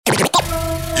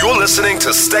You're listening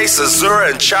to Stace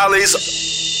Azura and Charlie's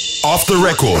Off the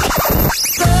Record.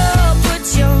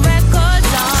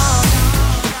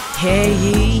 Hear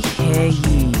ye,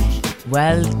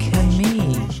 welcome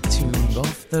me to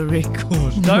Off the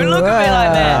Record. Don't look at me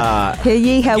like that. Hear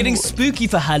ye how Getting spooky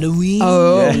for Halloween.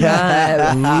 Oh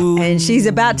no. And she's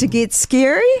about to get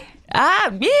scary? Yeah,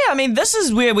 I mean, this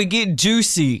is where we get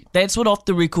juicy. That's what Off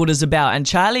the Record is about. And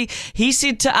Charlie, he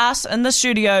said to us in the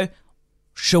studio,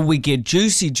 should we get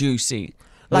juicy?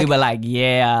 We were like,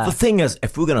 yeah. The thing is,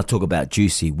 if we're going to talk about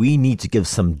juicy, we need to give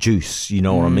some juice, you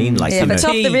know what I mean? Like, Yeah, if it's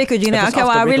off the record, you know, okay, well,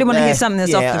 I really want to hear something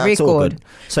that's off the it's all record. good.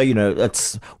 So, you know,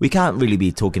 we can't really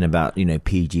be talking about, you know,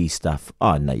 PG stuff.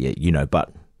 Oh, no, yeah, you know,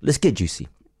 but let's get juicy.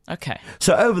 Okay.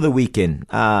 So over the weekend,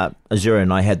 Azura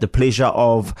and I had the pleasure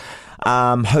of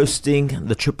hosting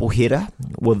the triple header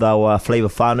with our Flavour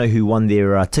whānau who won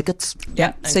their tickets.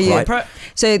 Yeah. So corporate.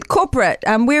 So corporate,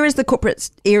 where is the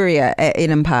corporate area at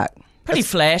Eden Park? Pretty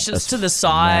flash. It's to the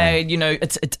side, you know,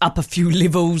 it's up a few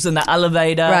levels in the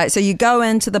elevator. Right, so you go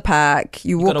into the park,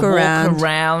 you walk gotta around, walk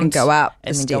around and go up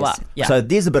and the then go stairs. up. Yeah. So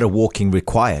there's a bit of walking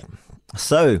required.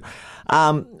 So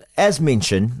as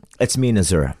mentioned, it's me and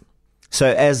Azura. So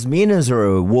as me and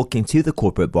Azura were walking to the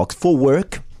corporate box for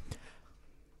work,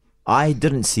 I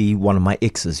didn't see one of my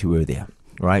exes who were there,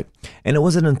 right? And it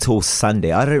wasn't until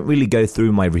Sunday. I don't really go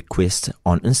through my request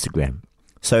on Instagram.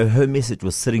 So her message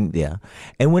was sitting there.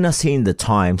 And when I seen the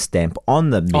timestamp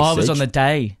on the message... Oh, it was on the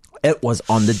day. It was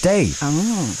on the day.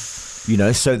 Oh. You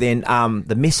know, so then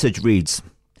the message reads,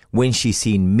 when she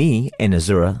seen me and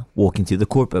Azura walking to the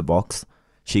corporate box,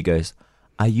 she goes,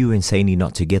 are you and Saini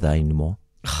not together anymore?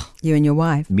 You and your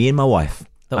wife. Me and my wife.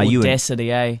 The Are you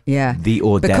audacity, eh? Yeah. The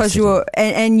audacity. Because you're,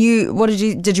 and you, what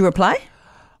did you reply?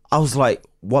 I was like,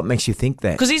 what makes you think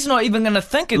that? Because he's not even going to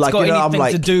think it's Like, got you know, I'm anything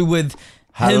like, to do with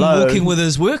hello? him walking with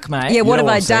his work, mate. Yeah, what know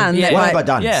have I I'm saying? done Yeah. that What have I might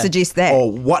done? Yeah. suggest that? Or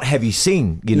what have you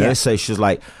seen? You know, Yeah. so she's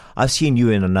like, I've seen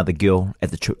you and another girl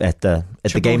at the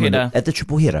game header. at the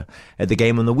triple header at the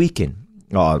game on the weekend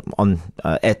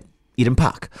at Eden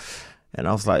Park. And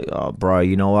I was like, oh, bro,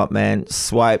 you know what, man?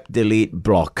 Swipe, delete,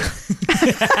 block.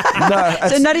 No,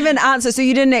 So not even answer. So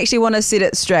you didn't actually want to set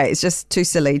it straight. It's just too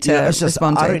silly to it's just,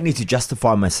 respond to. I don't need to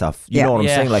justify myself. You Yeah. know what I'm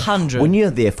Yeah, saying? Like 100. when you're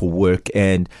there for work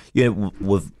and you know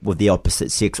with the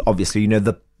opposite sex, obviously, you know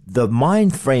the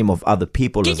mind frame of other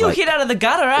people Get is your like, head out of the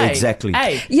gutter, eh? Exactly.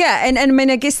 Hey. Yeah, and I mean,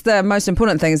 I guess the most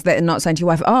important thing is that you're not saying to your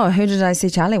wife, "Oh, who did I see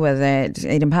Charlie with at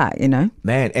Eden Park?" You know.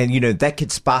 man, and you know that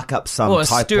could spark up some Or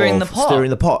type stirring of the pot.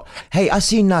 stirring the pot. Hey, I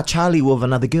seen Charlie with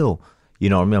another girl. You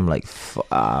know what I mean? I'm like,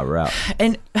 far out.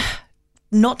 And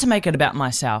not to make it about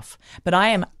myself, but I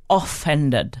am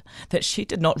offended that she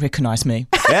did not recognise me.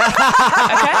 Okay?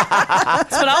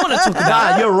 That's what I want to talk about.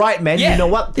 Nah, you're right, man. Yeah. You know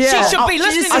what? She should be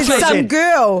listening This to is me. some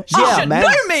girl. She should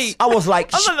know me. I was like,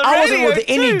 I'm on the I wasn't radio with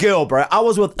any too. girl, bro. I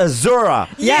was with Azura.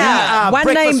 Yeah, The, one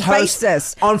name breakfast host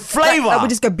basis on Flavour. We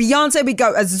just go Beyonce. We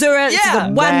go Azura. It's Yeah.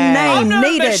 the one Man. name I'm no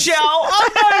needed. Michelle.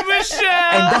 I'm no Michelle.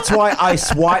 And that's why I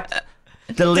swiped,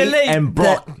 delete, Delete. and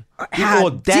block. How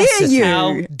audacity. dare you?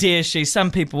 How dare she? Some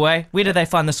people, Where do they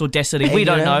find this audacity? We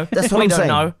don't know. That's what we I'm don't saying.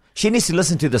 know. She needs to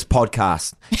listen to this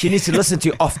podcast. She needs to listen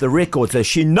to Off the Record so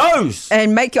she knows.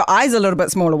 And make your eyes a little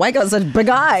bit smaller. Why got such big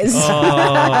eyes?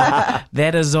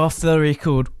 That is Off the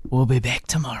Record. We'll be back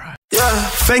tomorrow.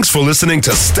 Thanks for listening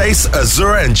to Stace,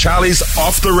 Azura and Charlie's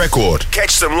Off the Record.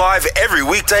 Catch them live every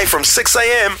weekday from 6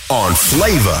 a.m. on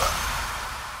Flavour.